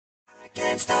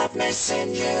can't stop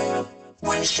missing you.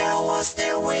 Wish I was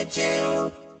still with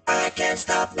you. I can't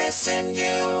stop missing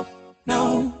you.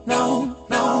 No, no,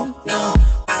 no, no.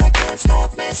 I can't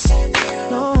stop missing you.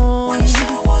 No. Wish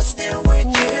I was still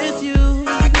with you.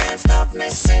 I can't stop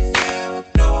missing you.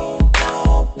 No,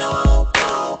 no, no,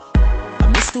 no.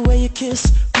 I miss the way you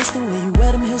kiss, miss the way you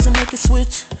wear them heels and make it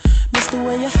switch. Miss the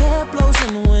way your hair blows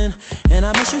in the wind, and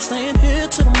I miss you staying here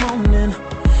till the morning.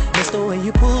 Miss the way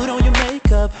you put on your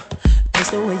makeup, miss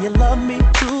the way you love me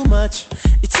too much.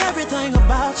 It's everything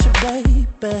about you,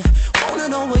 baby. Wanna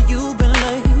know where you've been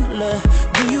lately.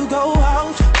 Do you go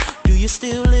out? Do you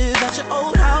still live at your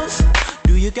old house?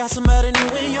 Do you got somebody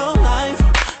new in your life?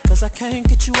 Cause I can't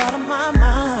get you out of my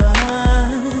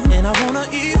mind. And I wanna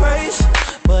erase,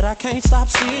 but I can't stop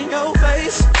seeing your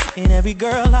face. And every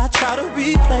girl I try to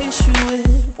replace you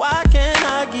with. Why can't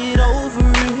I get over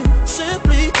it?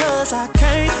 Simply cause I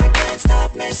can't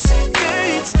stop missing you.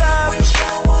 Can't stop. Wish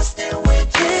I was still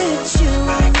with you. It's you.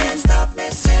 I can't stop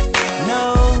missing you.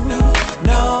 No, no,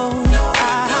 no,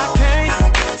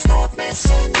 I can't stop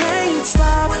missing you. Can't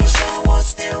stop. Wish I was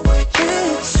still with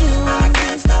you. It's you. I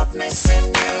can't stop missing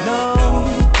you. No,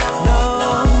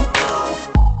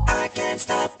 I can't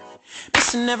stop.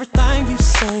 Missing everything you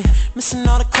say, missing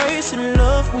all the crazy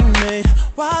love we made.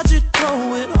 Why'd you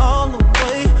throw it all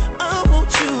away? I want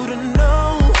you to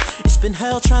know it's been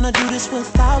hell trying to do this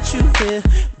without you here.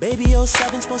 Baby,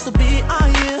 07's supposed to be our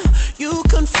year. You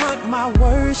confront my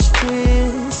worst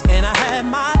fears, and I had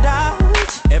my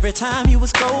doubts every time you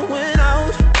was going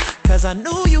out. Cause I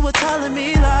knew you were telling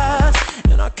me lies,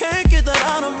 and I can't get that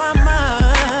out of my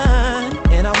mind.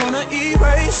 And I wanna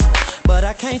erase, but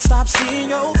I can't stop seeing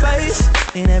your face.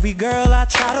 And every girl I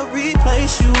try to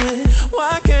replace you with.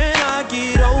 Why can't I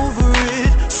get over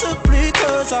it? Simply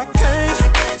cause I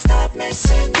can't stop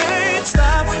missing you. Can't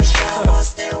stop. Wish I was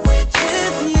still with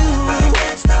you. I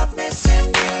can't stop missing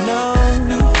you. No,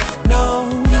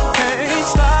 no, can't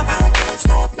stop. I can't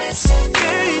stop missing you.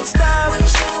 Can't stop.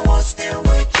 Wish I was still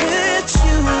with you. It's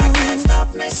you. I can't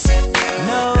stop missing you.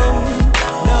 No,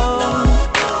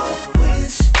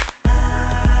 wish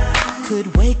I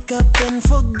could wake up and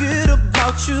forget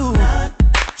about you. Not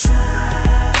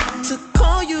try to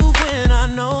call you when I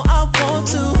know